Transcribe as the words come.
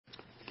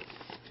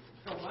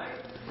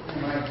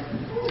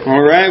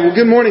All right. Well,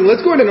 good morning.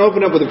 Let's go ahead and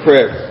open up with a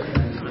prayer.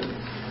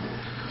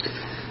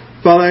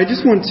 Father, I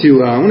just want to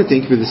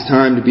thank you for this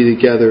time to be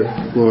together,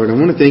 Lord. I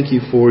want to thank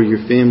you for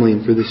your family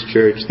and for this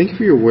church. Thank you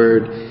for your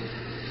word.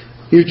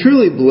 You've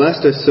truly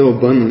blessed us so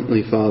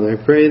abundantly, Father.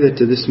 I pray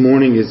that this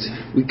morning as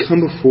we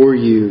come before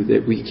you,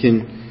 that we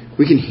can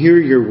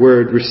hear your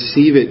word,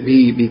 receive it,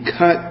 be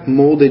cut,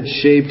 molded,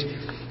 shaped,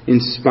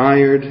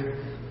 inspired,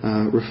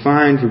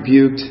 refined,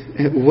 rebuked,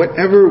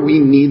 whatever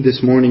we need this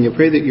morning. I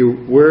pray that your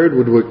word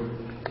would work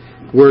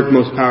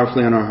most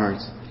powerfully on our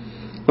hearts.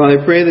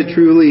 Father, I pray that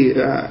truly,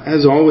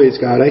 as always,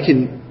 God, I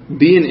can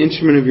be an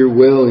instrument of your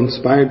will,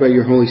 inspired by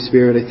your Holy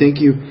Spirit. I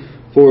thank you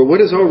for what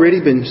has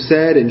already been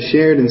said and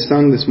shared and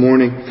sung this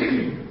morning.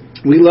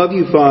 We love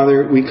you,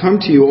 Father. We come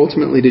to you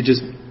ultimately to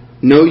just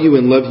know you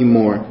and love you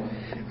more.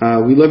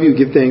 We love you and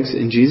give thanks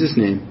in Jesus'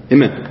 name.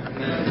 Amen.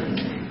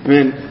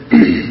 Amen.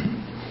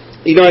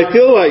 You know, I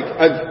feel like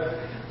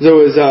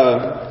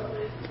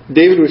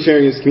David was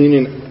sharing his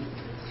communion,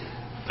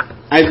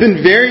 I've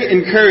been very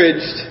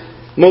encouraged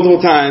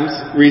multiple times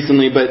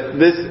recently, but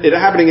it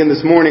happening in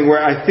this morning where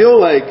I feel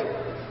like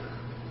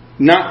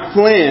not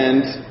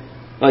planned,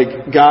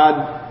 like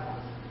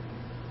God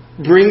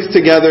brings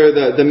together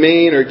the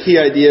main or key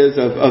ideas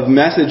of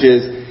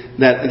messages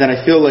that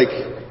I feel like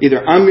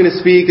either I'm going to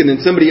speak and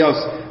then somebody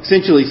else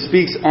essentially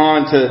speaks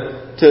on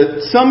to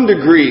some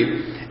degree.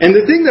 And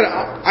the thing that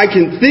I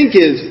can think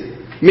is,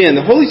 man,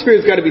 the Holy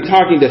Spirit's got to be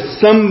talking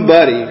to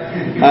somebody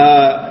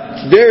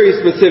very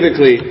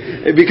specifically,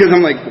 because I'm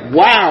like,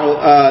 wow,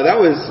 that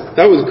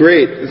was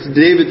great.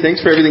 David,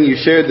 thanks for everything you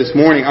shared this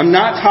morning. I'm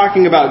not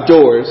talking about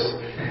doors,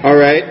 all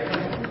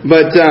right?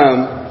 But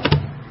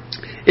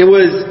it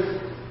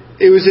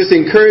was just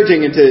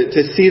encouraging and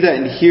to see that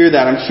and hear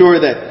that. I'm sure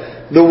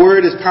that the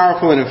word is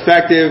powerful and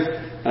effective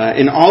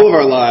in all of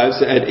our lives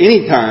at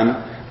any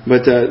time.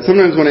 But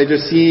sometimes when I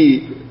just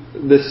see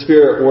the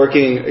Spirit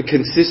working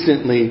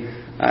consistently,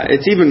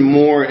 it's even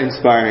more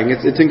inspiring.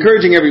 It's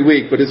encouraging every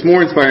week, but it's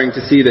more inspiring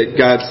to see that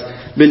God's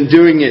been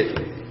doing it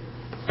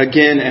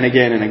again and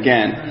again and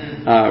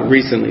again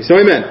recently. So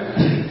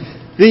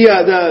amen.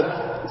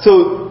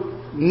 So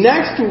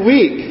next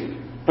week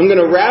I'm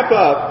going to wrap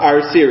up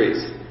our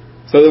series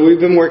so that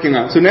we've been working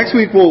on. So next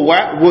week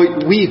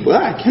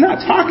I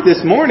cannot talk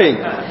this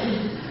morning.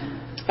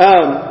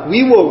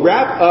 We will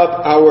wrap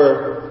up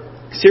our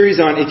series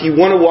on if you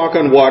want to walk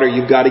on water,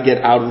 you've got to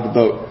get out of the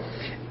boat.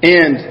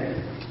 And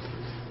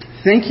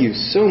thank you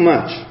so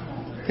much.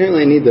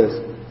 Apparently I need this.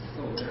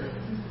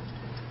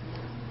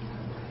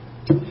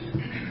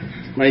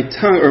 My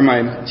tongue or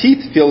my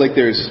teeth feel like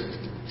there's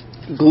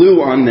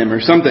glue on them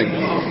or something.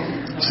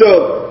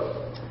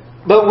 So,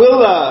 but we'll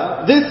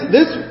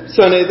this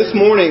Sunday, this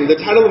morning, the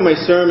title of my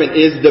sermon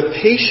is "The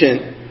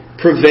Patient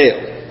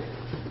Prevail."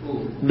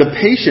 The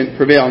Patient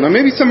Prevail. Now,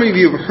 maybe some of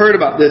you have heard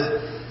about this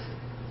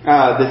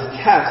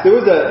test. There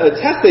was a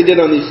test they did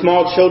on these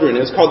small children.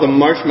 It was called the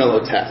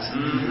marshmallow test.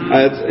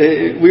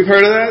 We've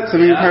heard of that?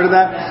 Some of you have heard of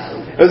that?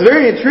 It was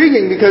very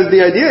intriguing because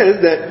the idea is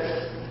that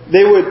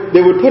they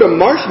would put a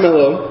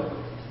marshmallow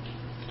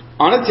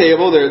on a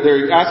table.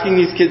 They're asking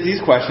these kids these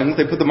questions.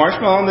 They put the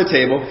marshmallow on the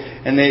table,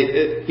 and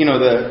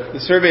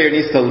the surveyor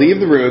needs to leave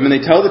the room, and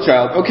they tell the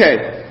child,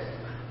 okay,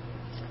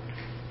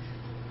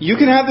 you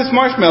can have this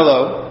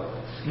marshmallow,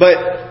 but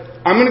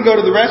I'm going to go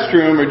to the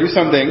restroom or do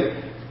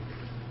something.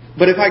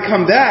 But if I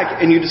come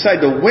back and you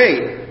decide to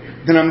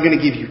wait, then I'm going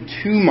to give you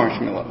 2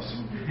 marshmallows,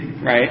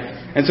 right?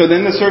 And so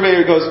then the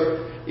surveyor goes,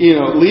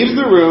 leaves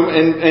the room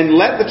and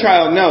let the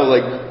child know,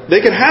 like, they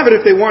could have it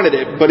if they wanted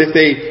it, but if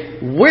they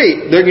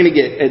wait, they're going to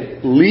get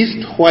at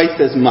least twice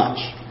as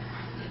much,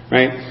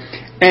 right?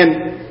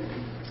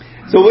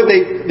 And so what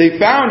they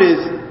found is,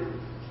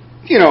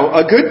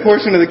 a good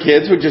portion of the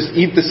kids would just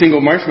eat the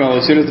single marshmallow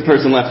as soon as the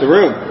person left the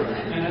room,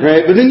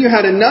 right? But then you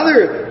had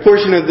another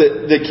portion of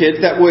the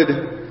kids that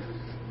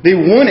they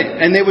wouldn't,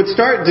 and they would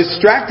start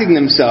distracting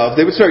themselves.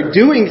 They would start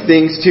doing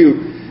things to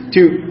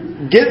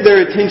get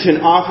their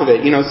attention off of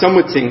it. Some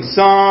would sing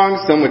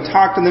songs, some would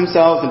talk to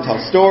themselves and tell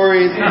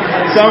stories,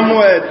 some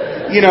would,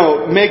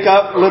 make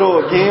up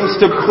little games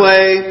to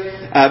play.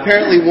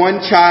 Apparently one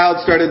child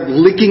started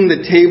licking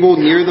the table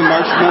near the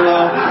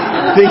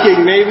marshmallow,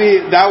 thinking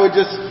maybe that would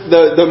just,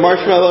 the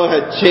marshmallow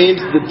had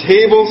changed the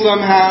table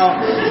somehow,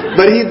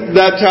 but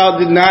that child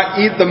did not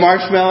eat the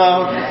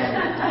marshmallow.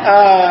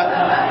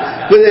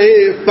 But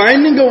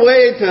finding a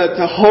way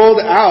to hold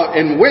out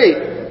and wait.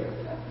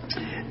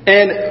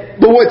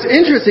 But what's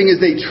interesting is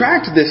they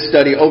tracked this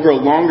study over a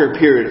longer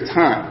period of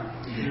time.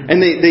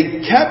 And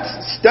they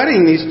kept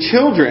studying these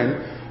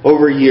children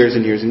over years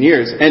and years and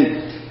years.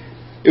 And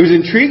it was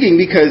intriguing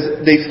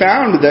because they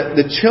found that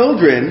the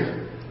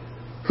children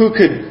who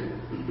could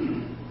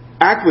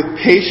act with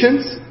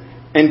patience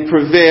and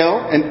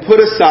prevail and put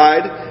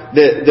aside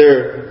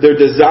their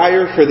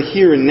desire for the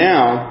here and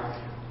now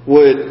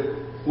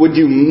would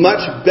do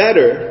much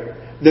better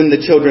than the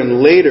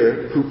children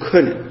later who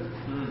couldn't.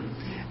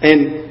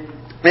 And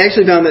I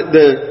actually found that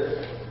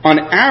on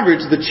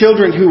average, the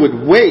children who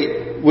would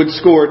wait would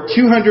score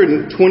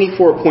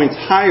 224 points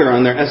higher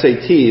on their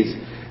SATs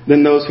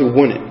than those who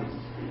wouldn't.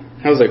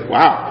 I was like,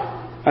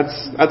 wow,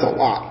 that's a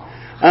lot.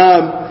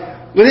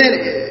 But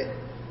then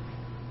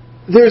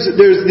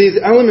there's these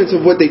elements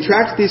of what they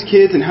tracked these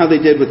kids and how they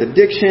did with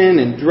addiction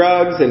and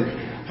drugs and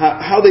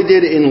how they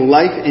did in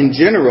life in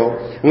general.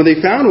 And what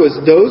they found was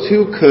those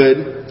who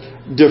could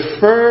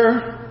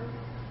defer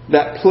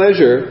that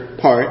pleasure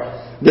part,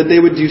 that they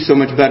would do so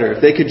much better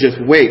if they could just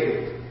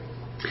wait.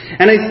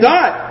 And I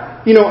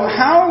thought,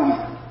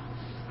 how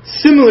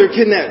similar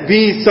can that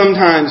be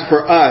sometimes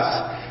for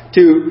us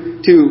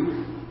to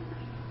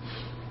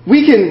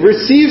we can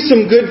receive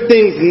some good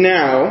things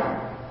now,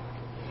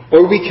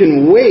 or we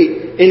can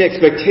wait in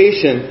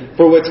expectation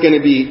for what's going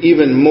to be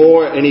even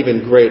more and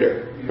even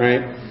greater,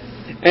 right?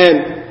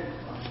 And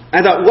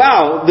I thought,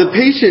 wow, the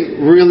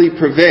patient really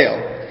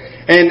prevail.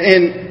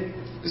 And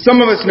some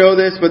of us know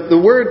this, but the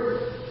word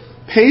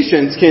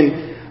patience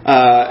can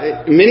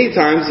many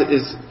times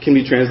can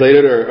be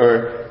translated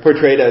or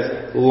portrayed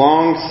as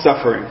long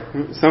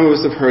suffering. Some of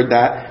us have heard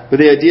that, but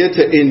the idea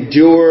to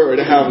endure or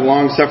to have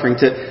long suffering,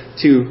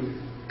 to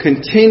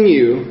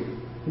continue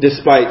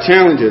despite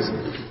challenges.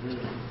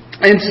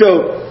 And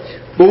so,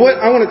 but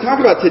what I want to talk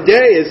about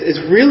today is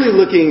really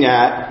looking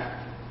at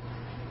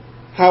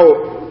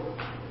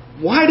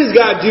why does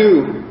God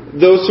do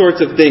those sorts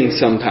of things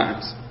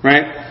sometimes,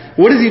 right?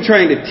 What is He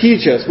trying to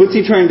teach us? What's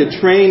He trying to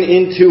train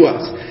into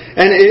us?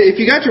 And if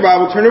you got your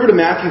Bible, turn over to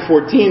Matthew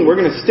 14. We're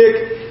going to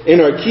stick in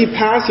our key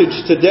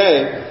passage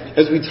today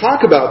as we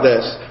talk about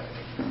this.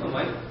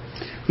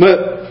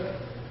 But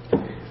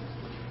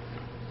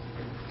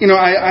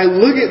I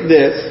look at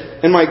this,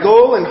 and my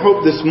goal and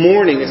hope this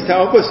morning is to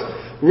help us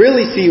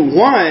really see,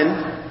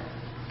 one,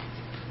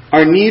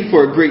 our need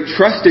for a great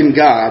trust in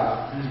God,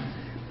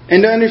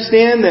 and to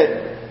understand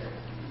that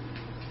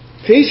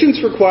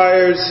patience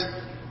requires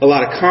a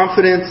lot of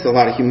confidence, a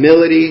lot of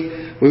humility.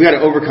 We've got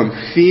to overcome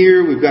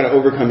fear. We've got to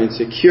overcome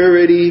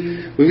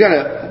insecurity. We've got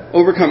to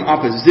overcome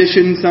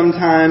opposition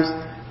sometimes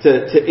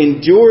to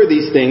endure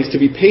these things, to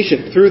be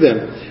patient through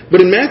them.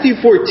 But in Matthew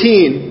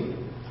 14,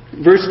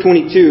 Verse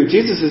 22,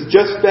 Jesus has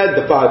just fed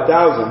the 5,000.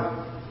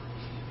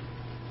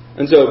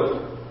 And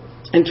so,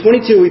 in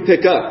 22 we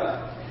pick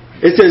up.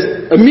 It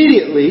says,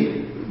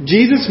 immediately,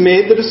 Jesus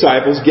made the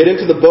disciples get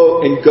into the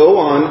boat and go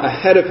on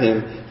ahead of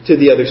Him to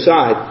the other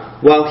side,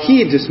 while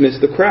He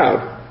dismissed the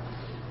crowd.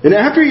 And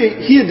after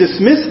He had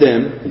dismissed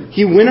them,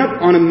 He went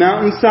up on a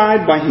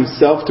mountainside by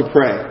Himself to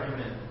pray.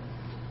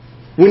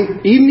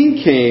 When evening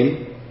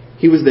came,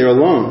 He was there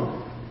alone.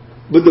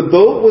 But the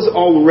boat was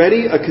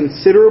already a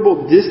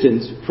considerable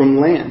distance from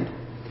land,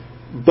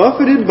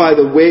 buffeted by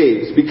the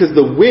waves because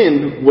the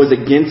wind was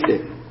against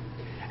it.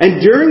 And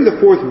during the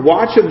fourth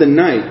watch of the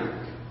night,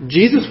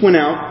 Jesus went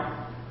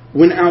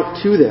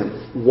out to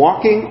them,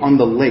 walking on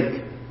the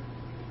lake.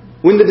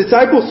 When the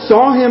disciples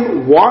saw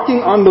Him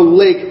walking on the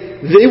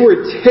lake, they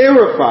were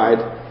terrified.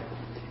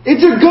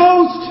 "It's a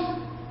ghost,"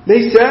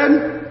 they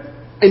said,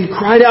 and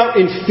cried out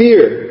in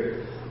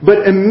fear.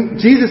 But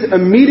Jesus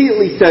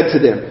immediately said to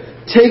them,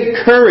 "Take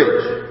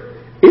courage.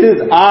 It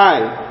is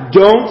I.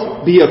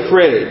 Don't be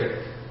afraid."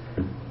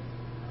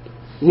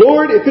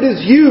 "Lord, if it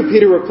is You,"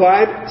 Peter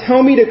replied,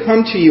 "tell me to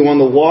come to You on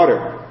the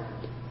water."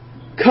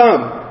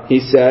 "Come," He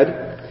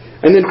said.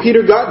 And then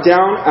Peter got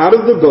down out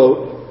of the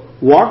boat,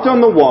 walked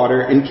on the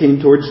water, and came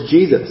towards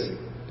Jesus.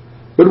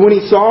 But when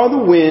he saw the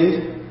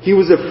wind, he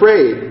was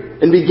afraid,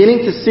 and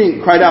beginning to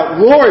sink, cried out,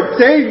 "Lord,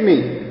 save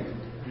me!"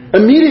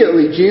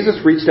 Immediately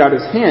Jesus reached out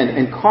His hand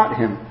and caught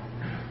him.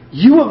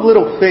 "You of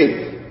little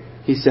faith,"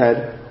 He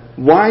said,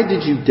 "why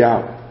did you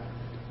doubt?"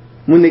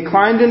 When they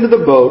climbed into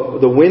the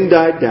boat, the wind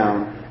died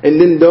down, and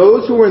then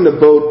those who were in the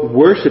boat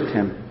worshipped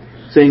Him,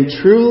 saying,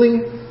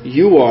 "Truly,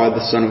 You are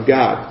the Son of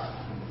God."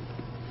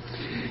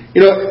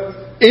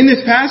 In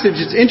this passage,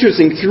 it's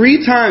interesting.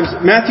 3 times,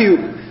 Matthew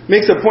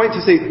makes a point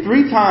to say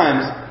 3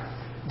 times,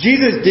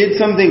 Jesus did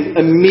something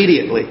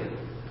immediately.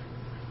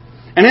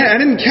 And I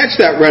didn't catch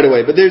that right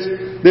away, but there's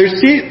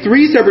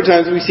 3 separate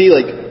times we see,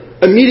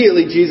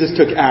 immediately Jesus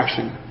took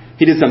action.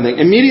 He did something.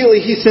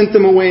 Immediately He sent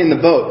them away in the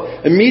boat.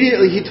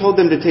 Immediately He told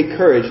them to take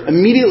courage.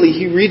 Immediately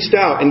He reached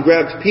out and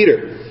grabbed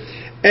Peter.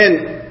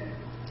 And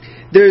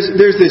there's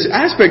this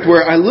aspect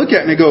where I look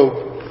at it and I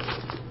go,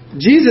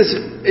 Jesus,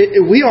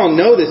 we all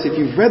know this if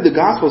you've read the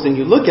Gospels and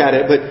you look at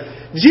it, but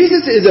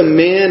Jesus is a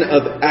man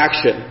of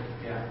action.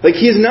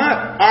 He's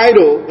not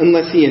idle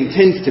unless He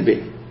intends to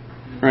be.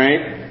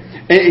 Right?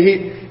 And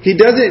He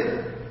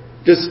doesn't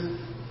just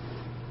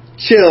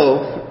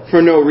chill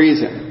for no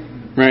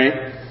reason.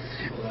 Right?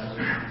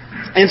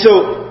 And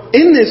so,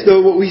 in this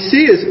though, what we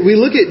see is, we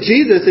look at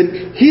Jesus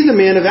and He's a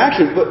man of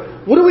action.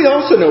 But what do we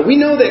also know? We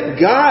know that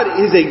God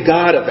is a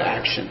God of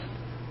action.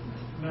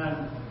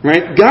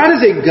 Right? God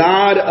is a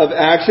God of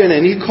action,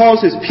 and He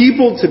calls His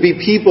people to be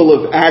people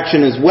of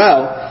action as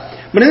well.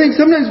 But I think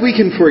sometimes we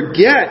can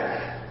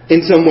forget,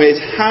 in some ways,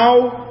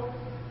 how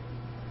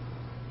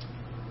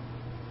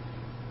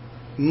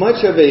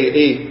much of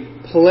a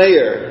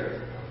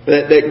player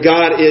that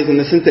God is, in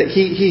the sense that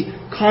He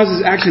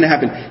causes action to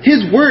happen.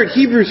 His Word,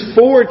 Hebrews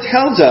 4,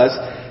 tells us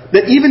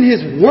that even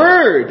His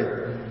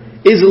Word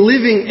is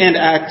living and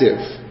active.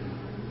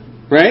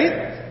 Right?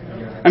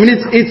 I mean,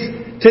 it's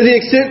to the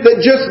extent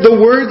that just the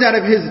words out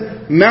of His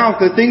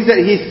mouth, the things that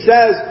He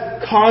says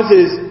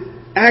causes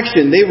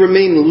action. They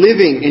remain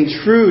living and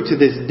true to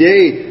this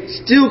day,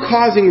 still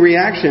causing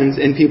reactions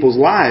in people's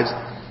lives.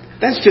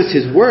 That's just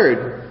His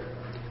Word.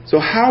 So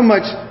how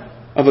much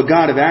of a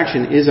God of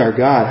action is our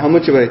God? How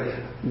much of a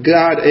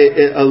God,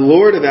 a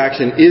Lord of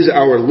action is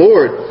our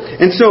Lord?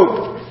 And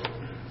so,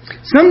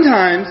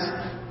 sometimes,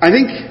 I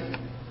think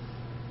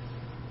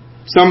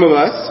some of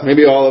us,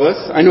 maybe all of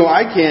us, I know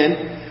I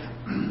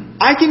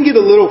can get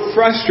a little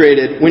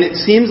frustrated when it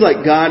seems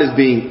like God is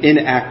being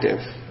inactive.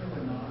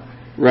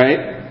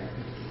 Right?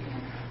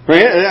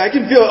 Right? I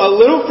can feel a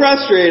little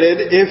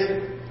frustrated if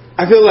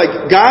I feel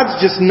like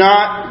God's just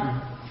not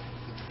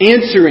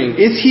answering.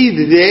 Is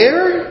He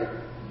there?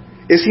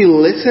 Is He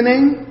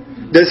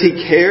listening? Does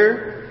He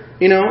care?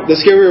 You know, the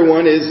scarier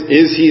one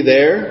is He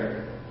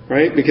there?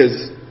 Right?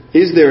 Because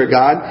is there a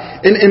God?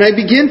 And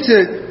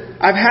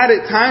I've had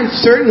at times,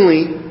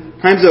 certainly,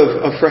 times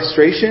of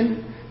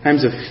frustration,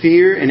 times of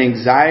fear and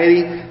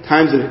anxiety,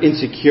 times of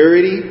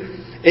insecurity.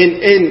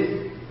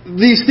 And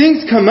these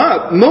things come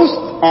up most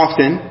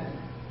often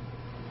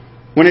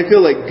when I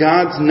feel like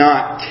God's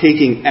not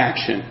taking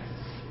action.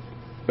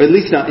 Or at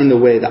least not in the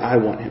way that I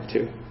want Him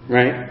to.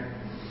 Right?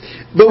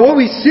 But what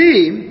we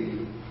see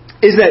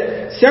is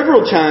that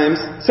several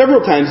times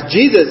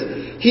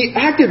Jesus, He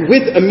acted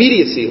with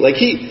immediacy. Like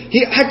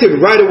He acted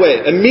right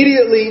away.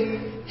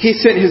 Immediately He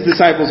sent His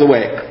disciples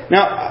away.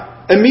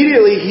 Now,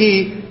 immediately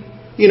He,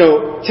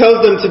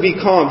 tells them to be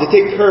calm, to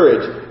take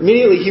courage.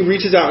 Immediately He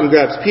reaches out and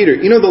grabs Peter.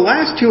 The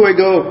last two I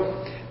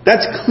go,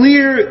 that's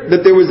clear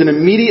that there was an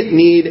immediate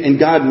need and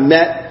God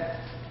met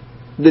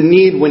the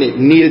need when it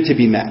needed to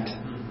be met.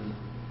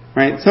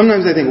 Right?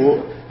 Sometimes I think,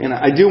 and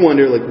I do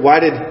wonder, why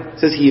it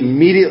says He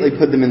immediately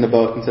put them in the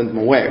boat and sent them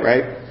away,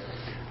 right?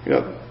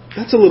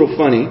 That's a little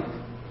funny.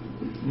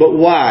 But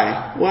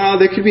why? Well,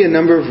 there could be a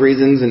number of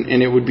reasons,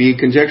 and it would be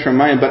conjecture on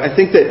my end, but I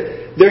think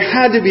that there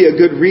had to be a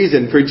good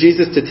reason for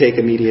Jesus to take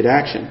immediate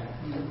action.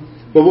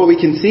 But what we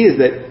can see is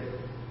that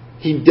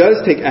He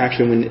does take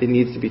action when it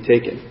needs to be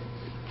taken.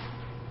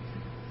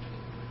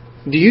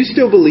 Do you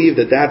still believe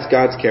that that's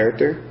God's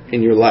character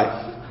in your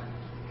life?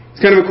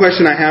 It's kind of a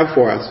question I have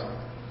for us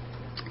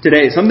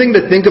today. Something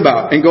to think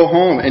about and go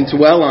home and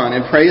dwell on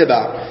and pray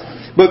about.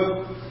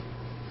 But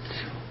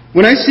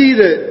when I see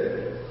that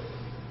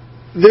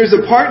there's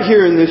a part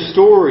here in this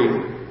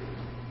story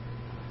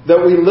that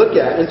we look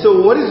at. And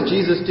so what does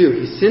Jesus do?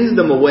 He sends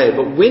them away.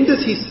 But when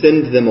does He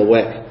send them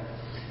away?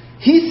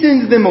 He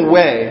sends them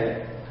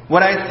away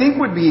what I think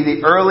would be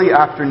the early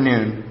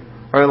afternoon,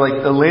 or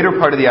the later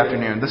part of the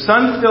afternoon. The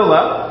sun's still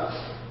up,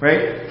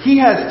 right? He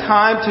has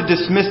time to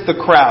dismiss the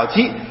crowds.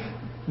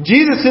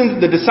 Jesus sends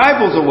the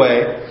disciples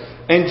away,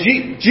 and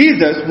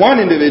Jesus,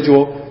 one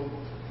individual,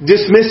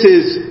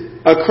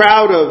 dismisses a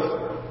crowd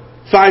of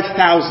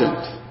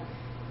 5,000.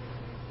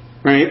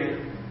 Right?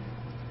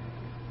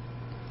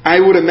 I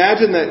would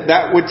imagine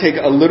that would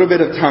take a little bit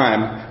of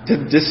time to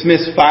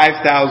dismiss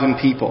 5,000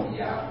 people.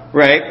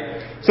 Right?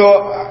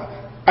 So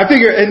I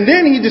figure, and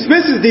then He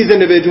dismisses these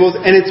individuals,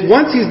 and it's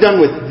once He's done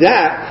with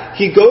that,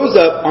 He goes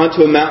up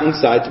onto a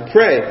mountainside to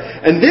pray.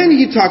 And then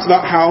He talks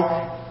about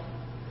how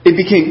it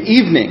became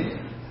evening.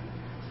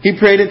 He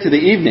prayed into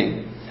the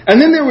evening. And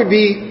then there would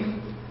be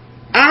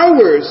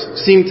hours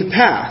seem to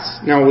pass.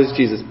 Now, was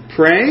Jesus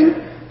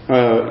praying?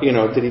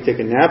 Did He take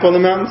a nap on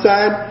the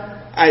mountainside?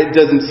 It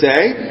doesn't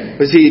say.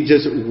 Was He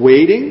just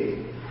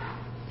waiting?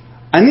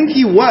 I think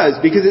He was,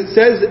 because it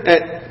says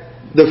at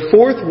the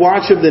fourth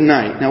watch of the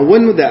night. Now,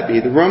 when would that be?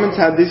 The Romans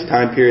had these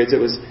time periods. It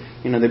was,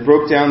 they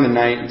broke down the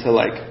night into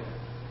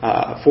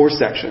 4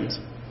 sections.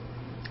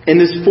 And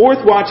this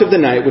fourth watch of the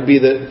night would be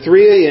the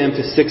 3 a.m.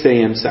 to 6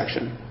 a.m.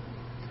 section.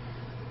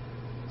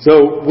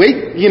 So,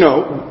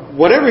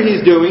 whatever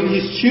He's doing,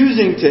 He's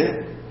choosing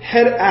to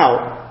head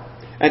out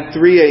at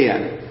 3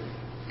 a.m.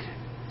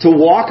 to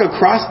walk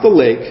across the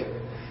lake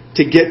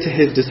to get to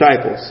His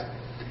disciples.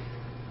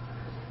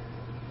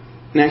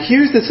 Now,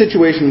 here's the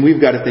situation we've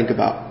got to think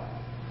about.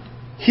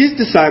 His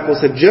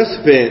disciples have just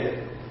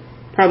spent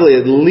probably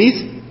at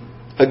least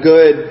a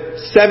good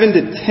 7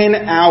 to 10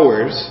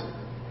 hours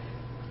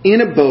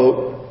in a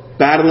boat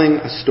battling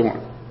a storm.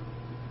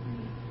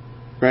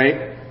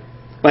 Right?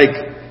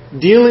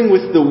 Dealing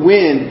with the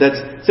wind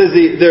that says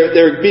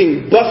they're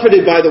being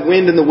buffeted by the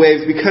wind and the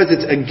waves because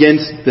it's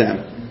against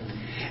them.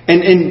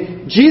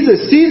 And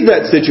Jesus sees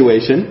that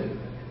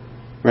situation,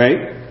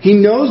 right? He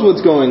knows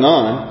what's going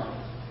on.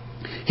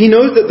 He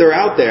knows that they're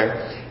out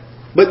there.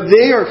 But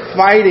they are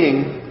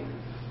fighting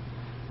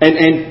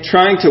and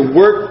trying to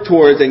work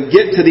towards and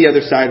get to the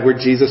other side where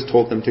Jesus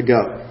told them to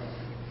go.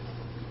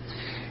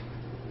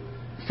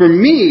 For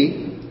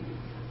me,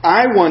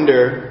 I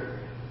wonder,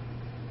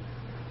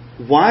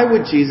 why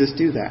would Jesus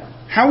do that?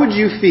 How would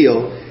you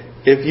feel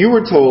if you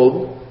were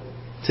told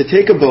to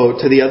take a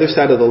boat to the other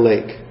side of the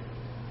lake?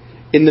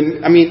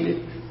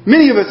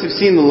 Many of us have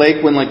seen the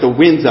lake when the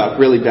wind's up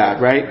really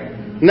bad,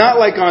 right? Not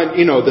like on,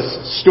 the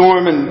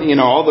storm and,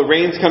 all the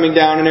rain's coming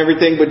down and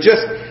everything, but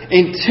just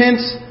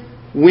intense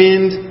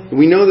wind.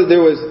 We know that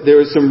there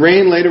was some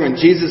rain later when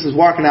Jesus is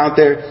walking out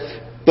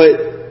there.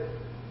 But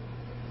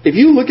if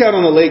you look out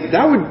on the lake,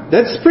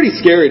 that's pretty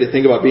scary to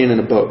think about being in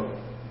a boat.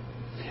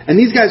 And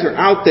these guys are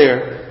out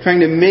there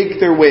trying to make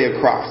their way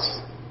across.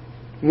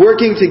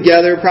 Working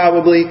together,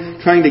 probably,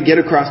 trying to get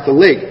across the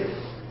lake.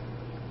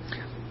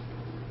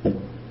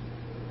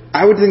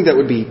 I would think that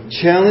would be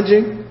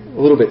challenging, a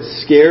little bit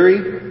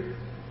scary,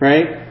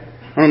 right?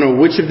 I don't know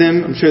which of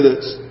them. I'm sure that,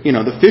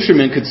 the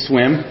fishermen could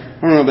swim. I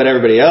don't know about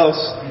everybody else.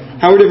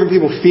 How are different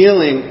people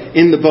feeling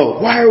in the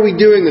boat? Why are we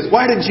doing this?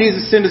 Why did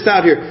Jesus send us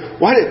out here?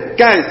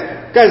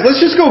 Guys,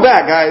 let's just go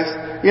back, guys.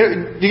 Do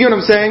you get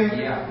what I'm saying?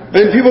 Yeah.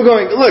 And people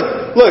going,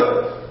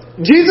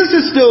 look, Jesus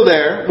is still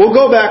there. We'll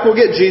go back, we'll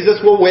get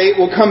Jesus, we'll wait,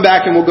 we'll come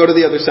back, and we'll go to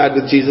the other side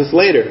with Jesus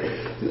later.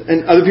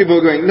 And other people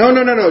are going, no.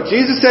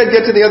 Jesus said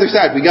get to the other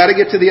side. We got to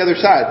get to the other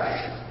side.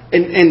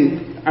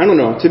 And I don't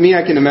know. To me,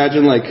 I can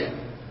imagine like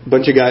a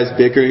bunch of guys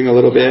bickering a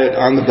little bit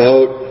on the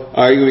boat,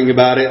 arguing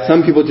about it.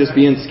 Some people just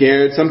being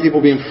scared. Some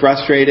people being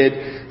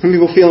frustrated. Some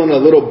people feeling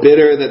a little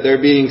bitter that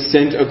they're being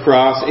sent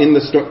across in the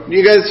storm.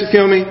 You guys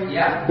feel me?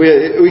 Yeah.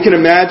 We can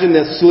imagine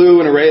this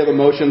slew and array of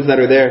emotions that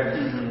are there.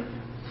 Mm-hmm.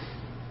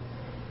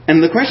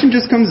 And the question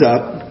just comes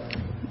up,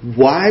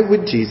 why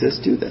would Jesus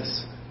do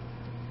this?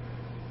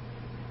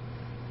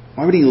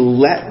 Why would he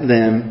let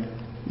them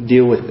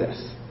deal with this?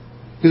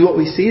 Because what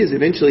we see is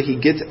eventually he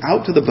gets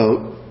out to the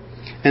boat,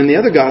 and the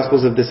other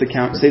Gospels of this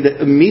account say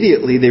that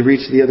immediately they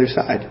reach the other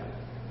side.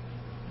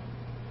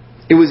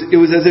 It was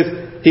as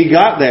if he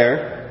got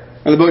there,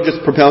 and the boat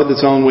just propelled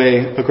its own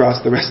way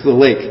across the rest of the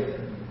lake,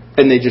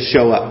 and they just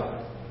show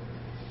up.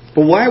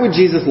 But why would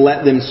Jesus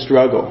let them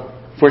struggle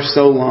for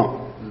so long?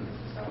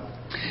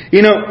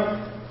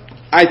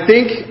 I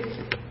think,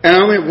 and I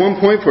only have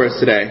one point for us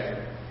today.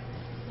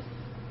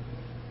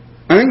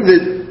 I think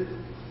that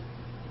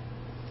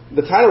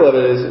the title of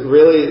it is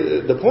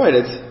really the point.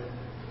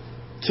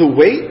 It's to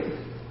wait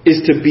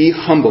is to be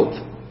humbled.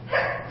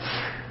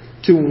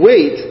 To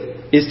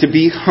wait is to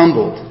be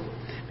humbled.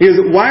 Because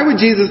why would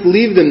Jesus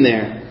leave them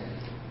there?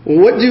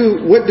 What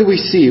do we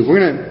see?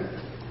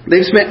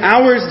 They've spent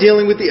hours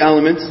dealing with the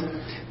elements.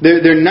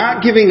 They're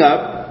not giving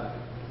up,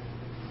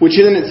 which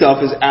in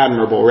itself is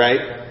admirable,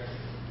 right?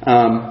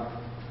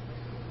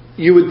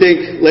 You would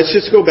think, let's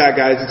just go back,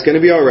 guys. It's going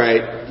to be all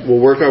right.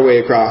 We'll work our way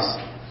across.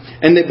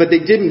 But they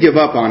didn't give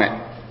up on it.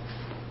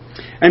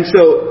 And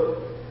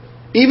so,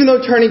 even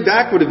though turning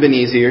back would have been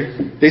easier,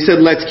 they said,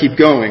 let's keep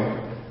going.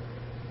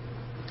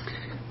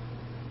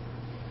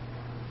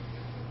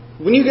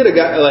 When you get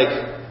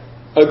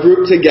a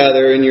group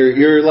together and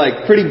you're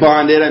like pretty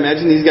bonded, I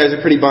imagine these guys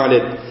are pretty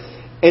bonded,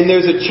 and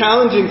there's a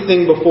challenging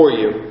thing before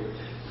you.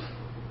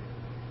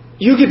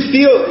 You could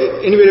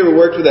feel, anybody ever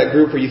worked with that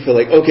group where you feel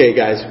like, okay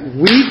guys,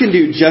 we can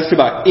do just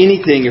about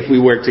anything if we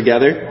work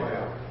together.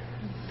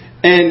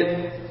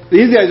 And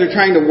these guys are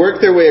trying to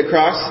work their way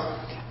across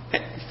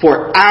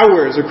for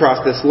hours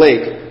across this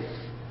lake.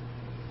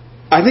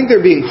 I think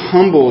they're being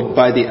humbled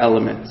by the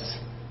elements.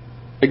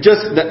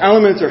 Just the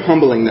elements are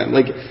humbling them.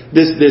 Like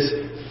this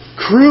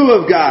crew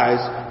of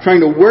guys trying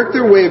to work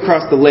their way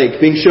across the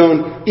lake, being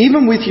shown,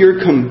 even with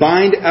your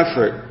combined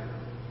effort,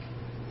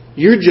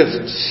 you're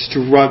just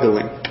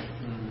struggling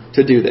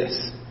to do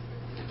this.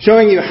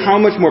 Showing you how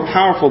much more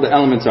powerful the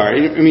elements are.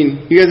 I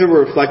mean, you guys ever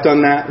reflect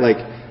on that? Like,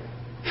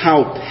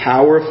 how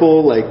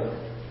powerful,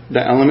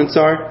 the elements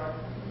are?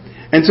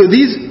 And so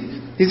these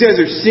guys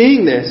are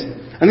seeing this.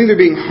 I think they're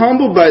being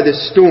humbled by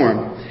this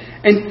storm.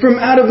 And from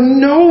out of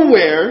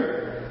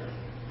nowhere,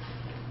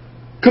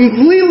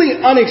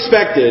 completely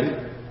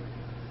unexpected,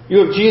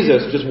 you have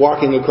Jesus just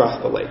walking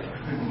across the lake.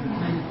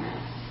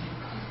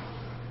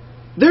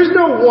 There's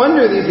no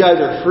wonder these guys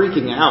are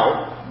freaking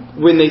out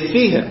when they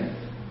see him.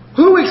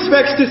 Who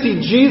expects to see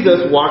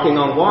Jesus walking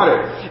on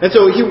water? And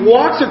so he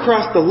walks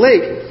across the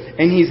lake,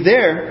 and he's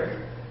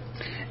there,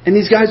 and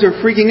these guys are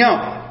freaking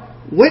out.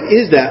 What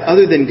is that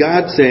other than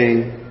God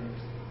saying,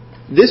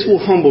 this will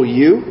humble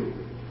you?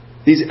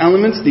 These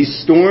elements,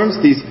 these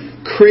storms, these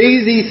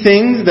crazy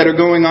things that are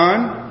going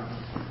on?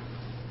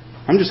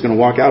 I'm just going to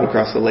walk out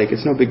across the lake.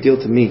 It's no big deal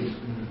to me.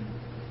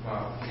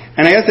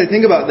 And I guess I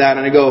think about that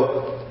and I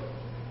go,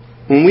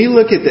 when we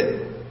look at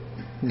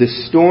the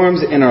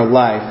storms in our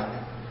life,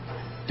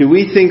 do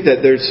we think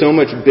that they're so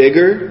much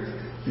bigger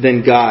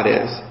than God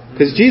is?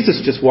 Because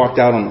Jesus just walked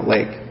out on the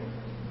lake.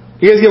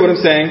 You guys get what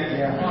I'm saying?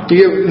 Yeah. You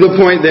get the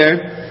point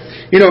there?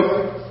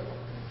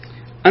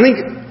 I think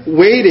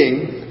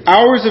waiting,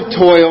 hours of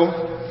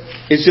toil,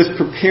 is just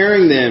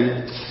preparing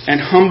them and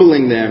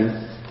humbling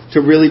them to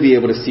really be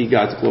able to see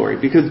God's glory.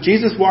 Because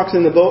Jesus walks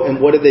in the boat,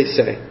 and what did they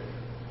say?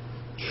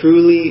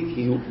 Truly,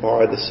 you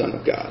are the Son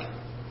of God.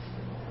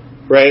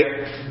 Right?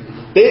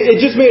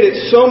 It just made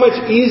it so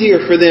much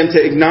easier for them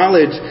to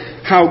acknowledge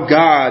how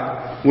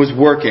God was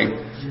working.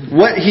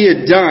 What He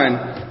had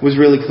done was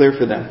really clear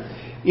for them.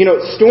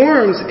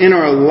 Storms in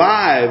our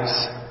lives,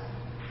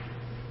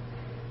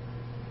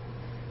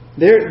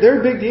 they're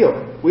a big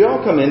deal. We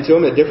all come into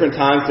them at different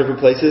times, different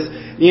places.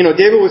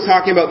 David was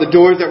talking about the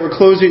doors that were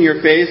closed in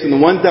your face and the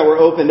ones that were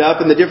opened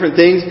up and the different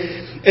things.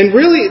 And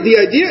really, the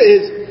idea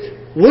is,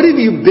 what have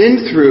you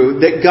been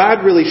through that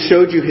God really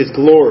showed you His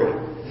glory?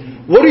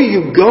 What are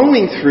you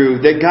going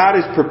through that God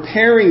is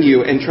preparing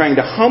you and trying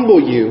to humble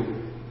you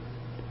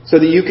so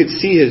that you could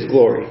see His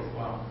glory?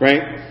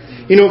 Right?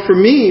 For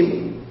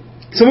me,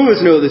 some of us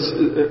know this,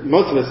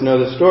 most of us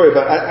know this story,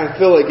 but I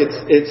feel like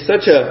it's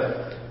such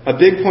a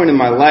big point in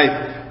my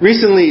life.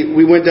 Recently,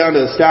 we went down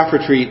to a staff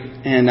retreat,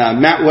 and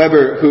Matt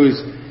Weber, who's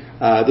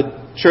the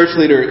church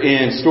leader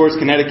in Storrs,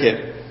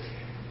 Connecticut,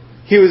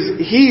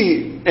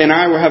 he and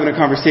I were having a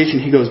conversation.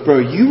 He goes, "Bro,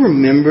 you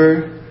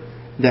remember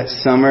that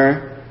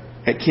summer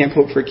at Camp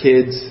Hope for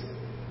Kids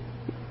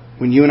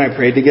when you and I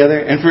prayed together?"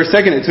 And for a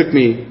second, it took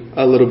me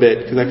a little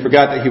bit because I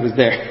forgot that he was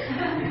there.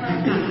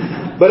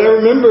 But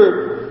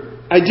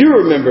I do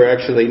remember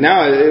actually.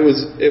 Now it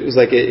was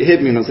like it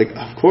hit me, and I was like,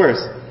 "Of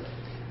course,"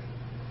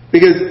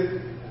 because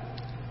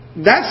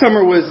that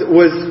summer was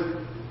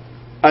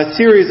a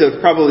series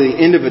of probably the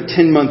end of a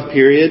 10-month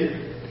period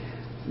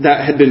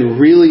that had been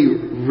really,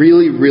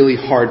 really, really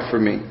hard for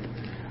me.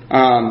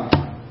 I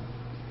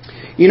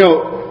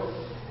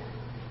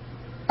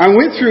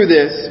went through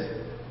this,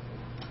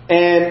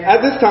 and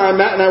at this time,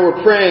 Matt and I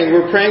were praying. We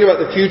were praying about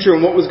the future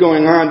and what was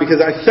going on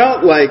because I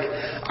felt like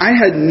I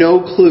had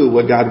no clue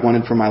what God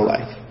wanted for my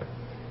life.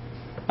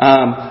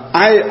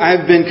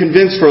 I've been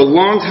convinced for a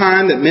long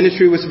time that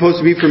ministry was supposed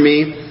to be for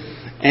me.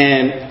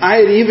 And I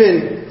had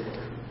even,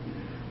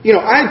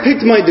 I had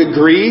picked my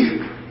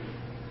degree.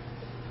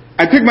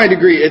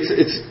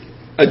 It's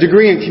a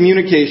degree in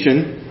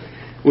communication,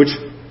 which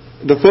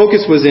the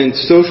focus was in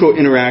social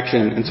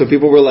interaction. And so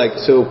people were like,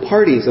 "So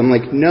parties?" I'm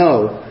like,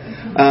 "No."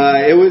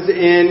 It was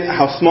in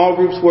how small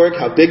groups work,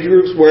 how big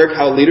groups work,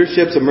 how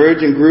leaderships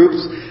emerge in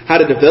groups, how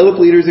to develop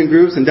leaders in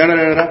groups, and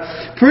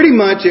da-da-da-da-da. Pretty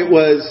much it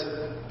was,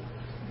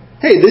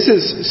 hey, this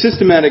is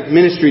systematic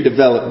ministry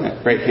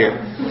development right here.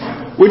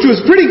 Which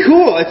was pretty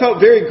cool. I felt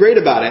very great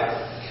about it.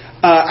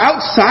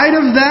 Outside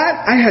of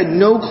that, I had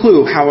no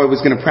clue how I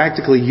was going to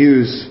practically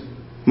use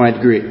my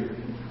degree.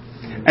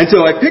 And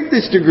so I picked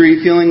this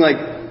degree feeling like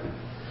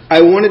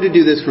I wanted to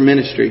do this for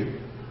ministry.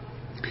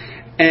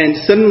 And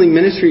suddenly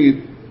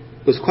ministry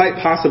was quite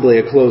possibly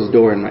a closed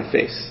door in my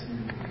face.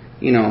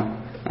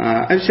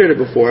 I've shared it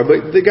before,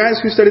 but the guys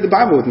who studied the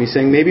Bible with me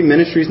saying maybe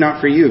ministry's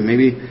not for you.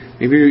 Maybe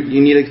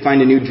you need to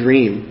find a new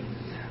dream.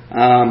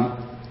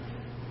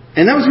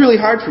 And that was really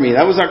hard for me.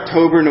 That was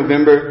October,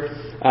 November.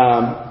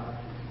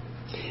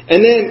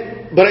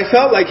 But I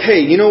felt like, hey,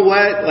 you know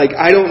what? Like,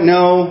 I don't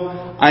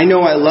know. I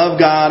know I love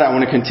God. I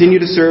want to continue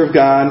to serve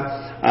God.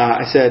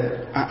 I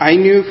said, I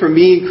knew for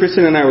me,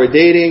 Kristen and I were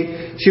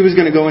dating. She was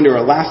going to go into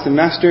her last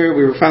semester.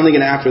 We were finally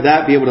going to, after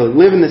that, be able to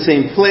live in the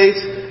same place.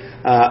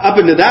 Up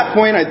until that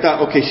point, I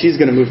thought, okay, she's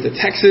going to move to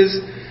Texas.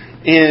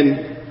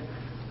 And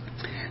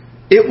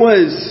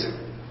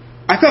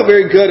I felt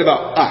very good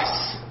about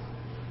us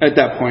at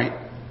that point.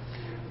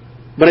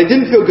 But I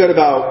didn't feel good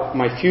about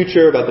my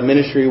future, about the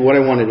ministry, what I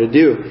wanted to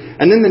do.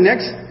 And then the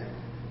next,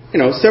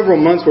 several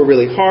months were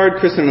really hard.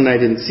 Kristen and I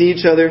didn't see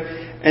each other.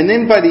 And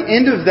then by the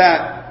end of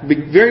that,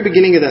 very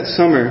beginning of that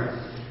summer,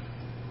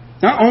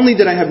 not only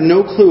did I have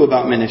no clue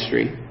about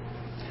ministry,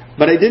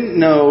 but I didn't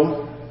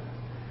know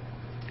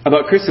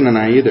about Kristen and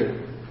I either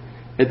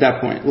at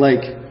that point.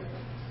 Like,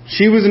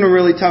 she was in a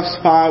really tough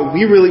spot.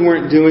 We really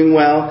weren't doing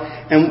well.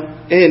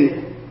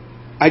 And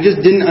I just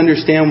didn't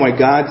understand why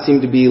God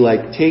seemed to be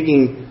like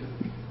taking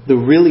the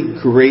really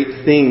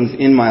great things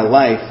in my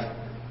life.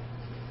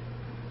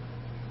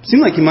 It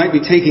seemed like He might be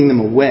taking them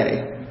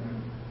away.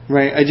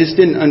 Right? I just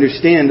didn't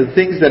understand the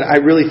things that I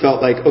really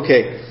felt like,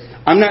 okay,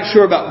 I'm not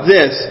sure about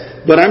this,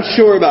 but I'm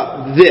sure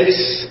about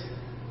this.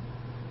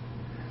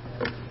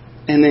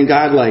 And then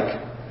God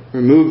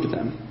removed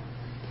them.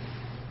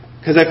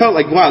 Because I felt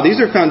like, wow,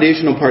 these are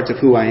foundational parts of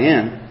who I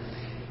am.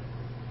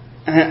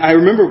 And I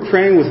remember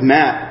praying with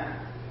Matt.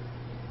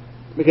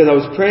 Because I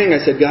was praying, I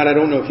said, God, I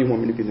don't know if You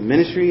want me to be in the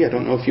ministry. I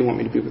don't know if You want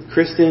me to be with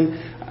Kristen.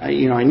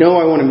 I know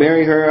I want to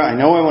marry her. I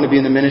know I want to be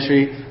in the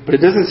ministry. But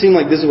it doesn't seem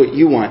like this is what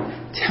You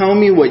want. Tell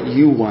me what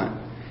You want.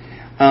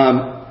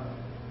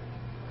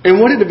 And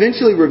what it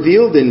eventually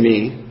revealed in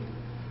me,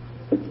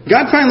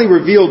 God finally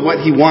revealed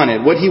what He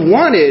wanted. What He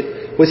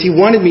wanted was He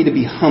wanted me to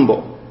be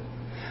humble.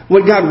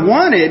 What God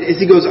wanted is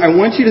He goes, I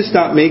want you to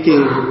stop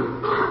making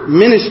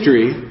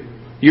ministry,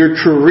 your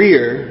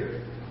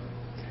career,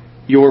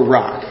 your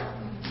rock.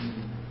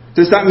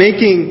 To stop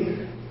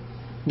making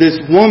this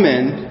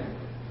woman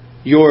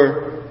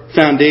your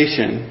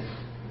foundation.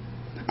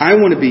 I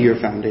want to be your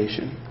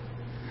foundation.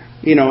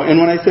 And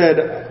when I said,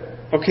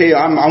 okay,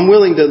 I'm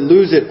willing to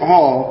lose it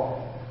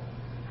all,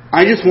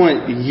 I just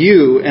want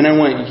You, and I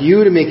want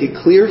You to make it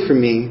clear for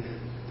me,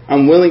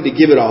 I'm willing to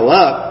give it all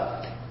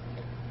up.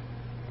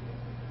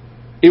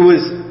 It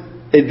was,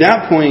 at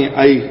that point,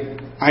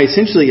 I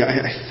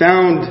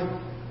found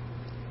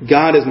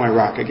God as my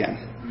rock again.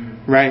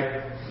 Right?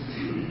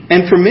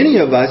 And for many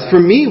of us, for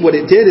me, what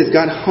it did is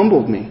God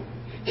humbled me.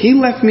 He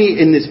left me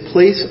in this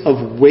place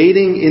of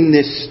waiting in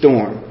this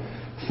storm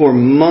for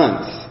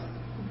months.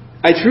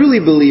 I truly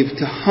believe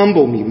to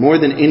humble me more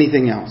than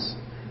anything else.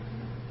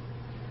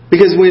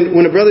 Because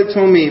when a brother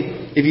told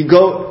me, if you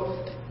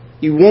go,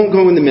 you won't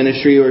go in the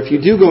ministry, or if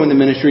you do go in the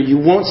ministry, you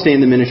won't stay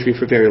in the ministry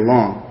for very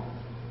long.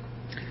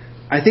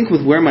 I think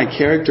with where my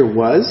character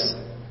was,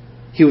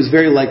 he was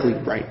very likely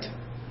right.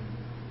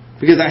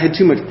 Because I had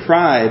too much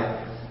pride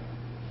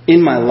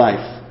in my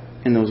life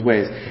in those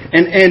ways.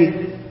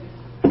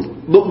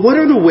 But what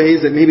are the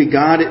ways that maybe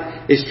God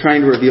is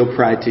trying to reveal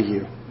pride to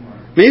you?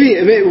 Maybe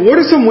what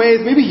are some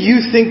ways, maybe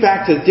you think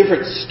back to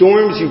different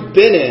storms you've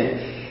been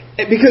in,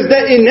 because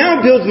it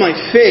now builds my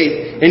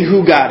faith in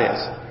who God is.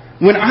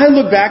 When I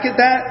look back at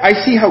that,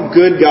 I see how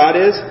good God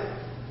is,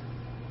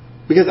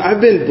 because I've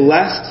been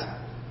blessed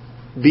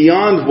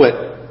beyond what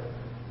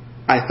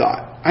I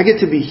thought. I get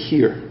to be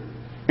here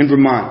in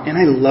Vermont, and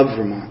I love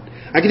Vermont.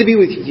 I get to be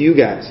with you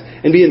guys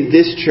and be in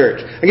this church.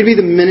 I get to be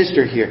the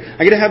minister here.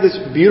 I get to have this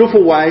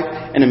beautiful wife,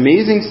 an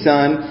amazing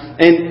son,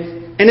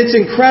 and it's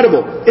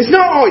incredible. It's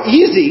not all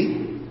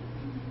easy,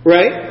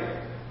 right?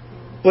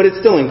 But it's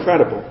still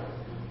incredible.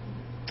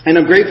 And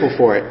I'm grateful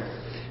for it.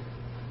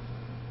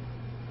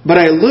 But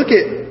I look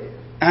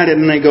at it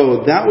and I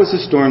go, that was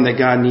a storm that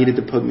God needed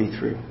to put me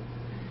through.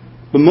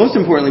 But most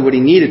importantly, what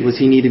He needed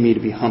me to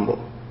be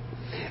humble.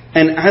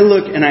 And I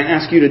look and I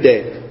ask you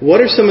today, what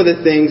are some of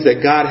the things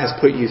that God has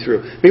put you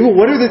through? Maybe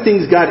what are the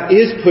things God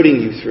is putting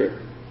you through?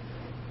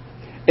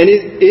 And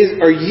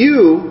are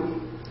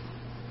you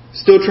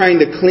still trying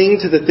to cling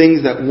to the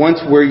things that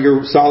once were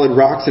your solid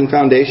rocks and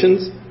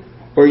foundations?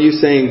 Or are you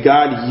saying,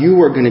 God,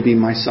 you are going to be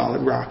my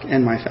solid rock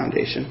and my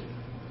foundation?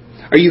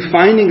 Are you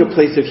finding a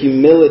place of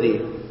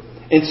humility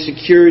and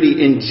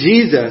security in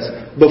Jesus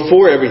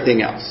before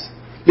everything else?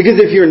 Because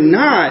if you're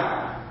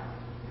not,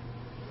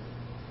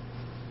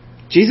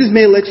 Jesus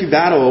may let you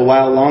battle a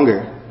while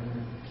longer.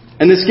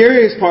 And the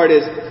scariest part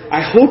is,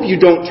 I hope you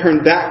don't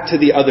turn back to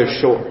the other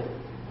shore.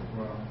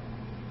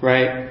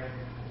 Right?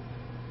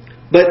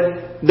 But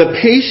the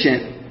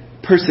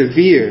patient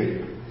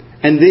persevere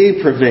and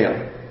they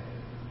prevail.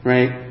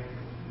 Right?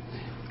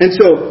 And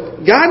so,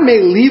 God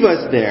may leave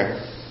us there.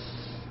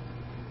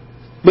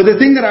 But the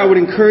thing that I would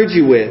encourage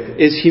you with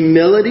is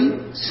humility.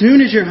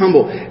 Soon as you're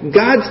humble,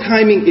 God's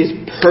timing is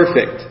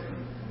perfect.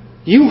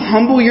 You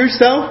humble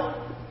yourself,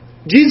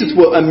 Jesus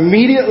will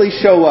immediately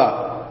show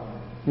up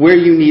where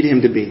you need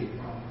Him to be.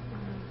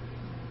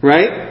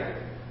 Right?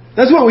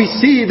 That's what we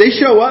see. They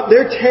show up.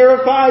 They're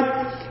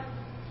terrified.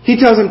 He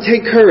tells them,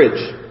 take courage.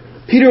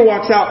 Peter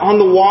walks out on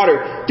the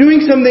water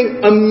doing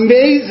something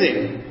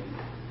amazing.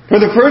 For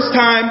the first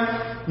time,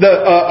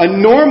 a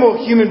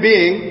normal human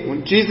being,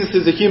 well, Jesus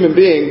is a human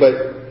being,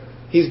 but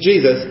He's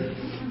Jesus.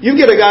 You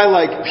get a guy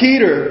like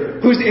Peter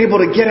who's able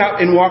to get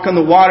out and walk on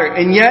the water,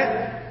 and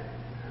yet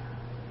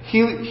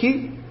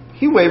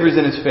he wavers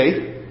in his faith.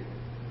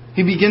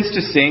 He begins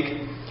to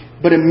sink,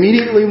 but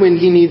immediately when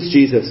he needs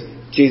Jesus,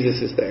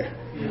 Jesus is there.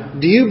 Yeah.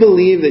 Do you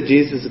believe that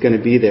Jesus is going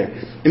to be there?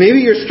 And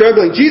maybe you're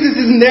struggling. Jesus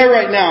isn't there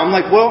right now. I'm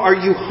like, well, are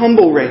you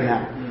humble right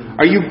now?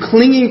 Are you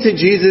clinging to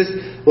Jesus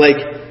like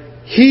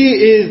He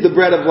is the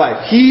bread of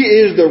life? He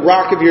is the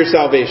rock of your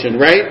salvation,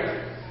 right?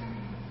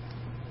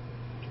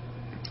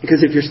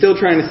 Because if you're still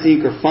trying to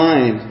seek or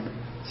find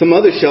some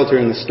other shelter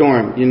in the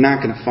storm, you're not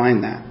going to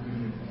find that.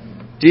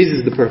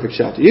 Jesus is the perfect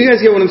shelter. You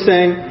guys get what I'm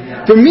saying?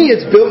 Yeah. For me,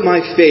 it's built my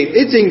faith.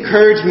 It's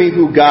encouraged me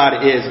who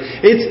God is.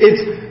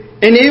 It's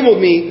enabled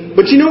me.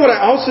 But you know what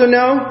I also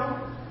know?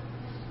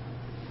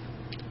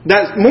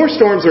 That more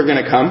storms are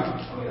going to come.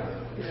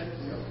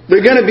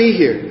 They're going to be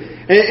here.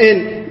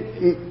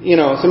 And you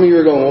know, some of you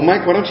are going, well,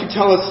 Mike, why don't you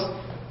tell us?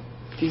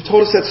 You've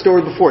told us that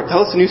story before.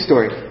 Tell us a new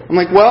story. I'm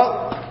like,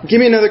 well,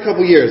 give me another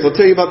couple years. I'll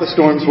tell you about the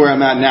storms where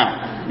I'm at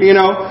now. You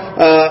know?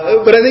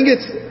 But I think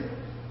it's...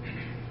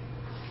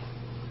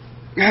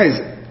 Guys,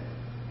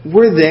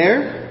 we're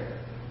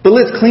there, but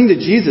let's cling to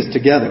Jesus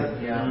together.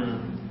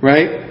 Yeah.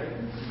 Right?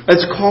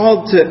 Let's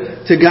call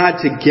to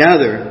God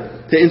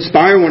together to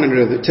inspire one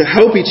another, to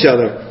help each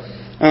other.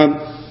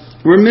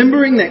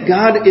 Remembering that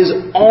God is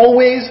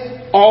always,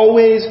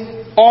 always,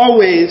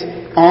 always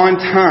on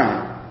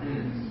time.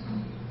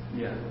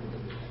 Yeah.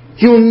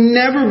 He will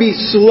never be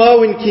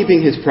slow in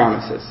keeping His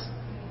promises.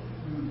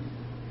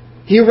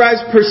 He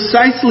arrives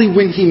precisely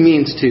when He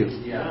means to.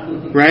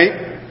 Yeah.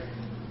 Right?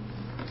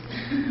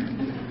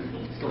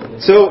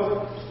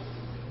 So,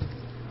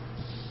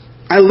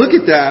 I look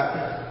at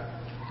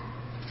that,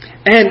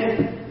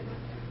 and,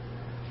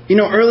 you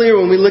know, earlier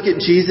when we look at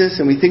Jesus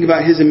and we think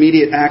about His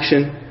immediate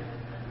action,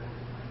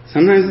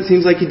 sometimes it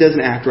seems like He doesn't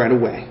act right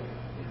away.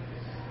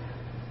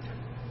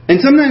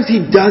 And sometimes He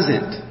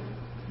doesn't.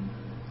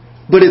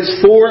 But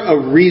it's for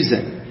a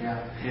reason.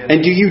 Yeah.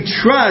 And do you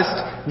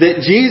trust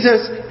that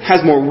Jesus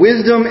has more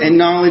wisdom and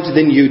knowledge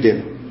than you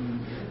do?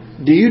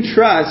 Do you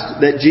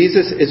trust that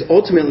Jesus is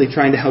ultimately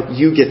trying to help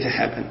you get to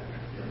heaven?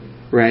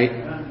 Right?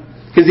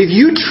 Because if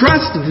you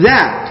trust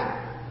that,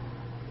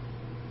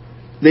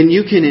 then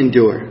you can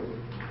endure.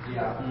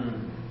 Yeah.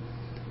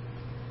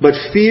 but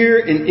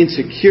fear and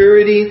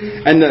insecurity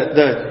and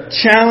the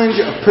challenge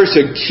of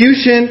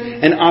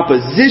persecution and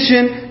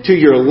opposition to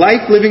your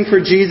life living for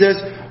Jesus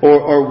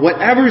or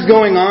whatever's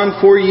going on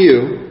for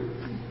you.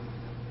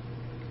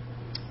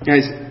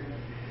 Guys,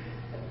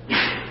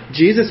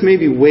 Jesus may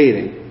be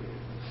waiting,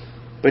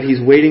 but He's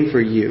waiting for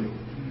you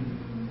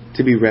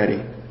to be ready,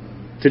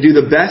 to do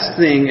the best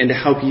thing and to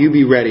help you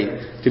be ready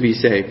to be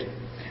saved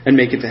and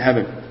make it to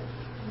heaven.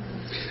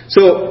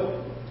 So,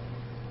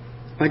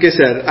 like I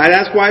said, I'd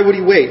ask, why would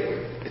He wait?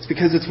 It's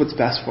because it's what's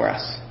best for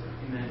us.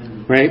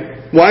 Amen.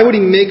 Right? Why would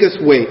He make us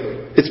wait?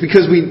 It's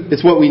because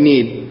it's what we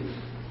need.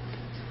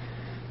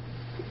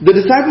 The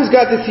disciples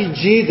got to see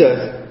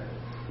Jesus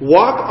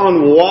walk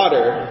on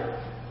water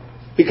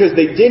because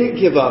they didn't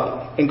give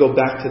up and go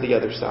back to the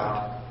other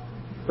side.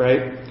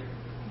 Right?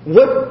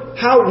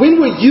 When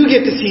will you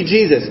get to see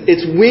Jesus?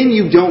 It's when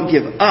you don't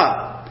give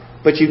up,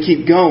 but you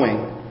keep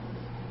going.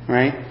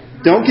 Right?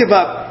 Don't give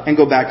up and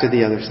go back to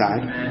the other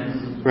side.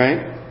 Amen.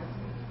 Right?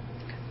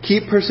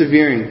 Keep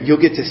persevering.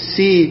 You'll get to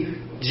see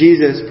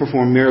Jesus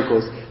perform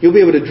miracles. You'll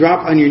be able to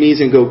drop on your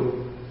knees and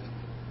go,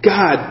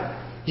 God,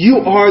 You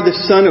are the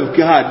Son of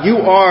God. You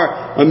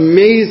are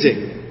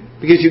amazing.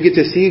 Because you get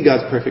to see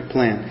God's perfect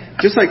plan.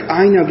 Just like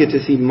I now get to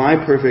see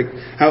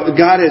how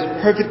God has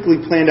perfectly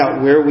planned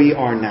out where we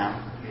are now.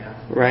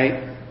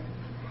 Right?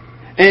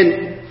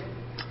 And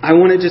I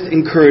want to just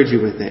encourage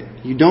you with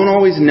it. You don't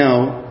always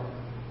know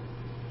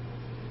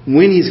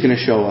when He's going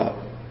to show up.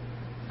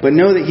 But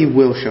know that He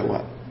will show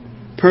up.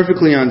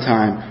 Perfectly on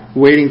time.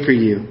 Waiting for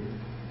you.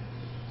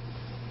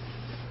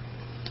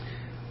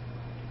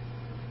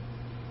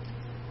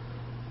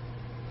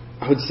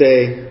 I would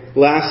say,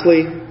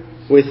 lastly,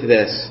 with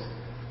this.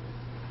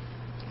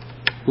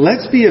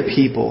 Let's be a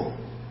people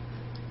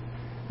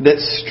that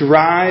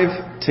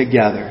strive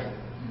together.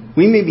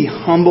 We may be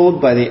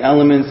humbled by the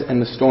elements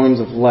and the storms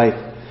of life,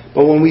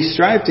 but when we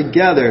strive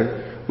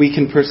together, we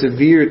can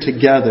persevere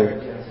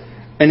together.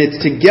 And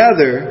it's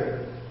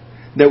together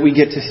that we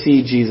get to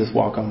see Jesus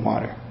walk on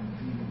water.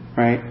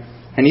 Right?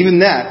 And even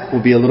that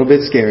will be a little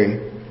bit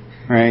scary.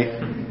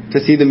 Right? To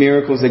see the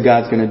miracles that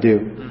God's going to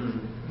do.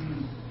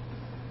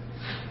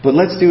 But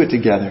let's do it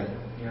together.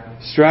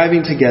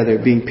 Striving together,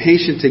 being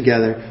patient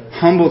together,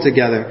 humble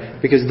together,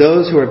 because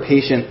those who are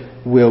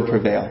patient will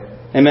prevail.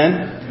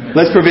 Amen?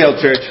 Let's prevail,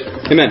 church.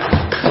 Amen.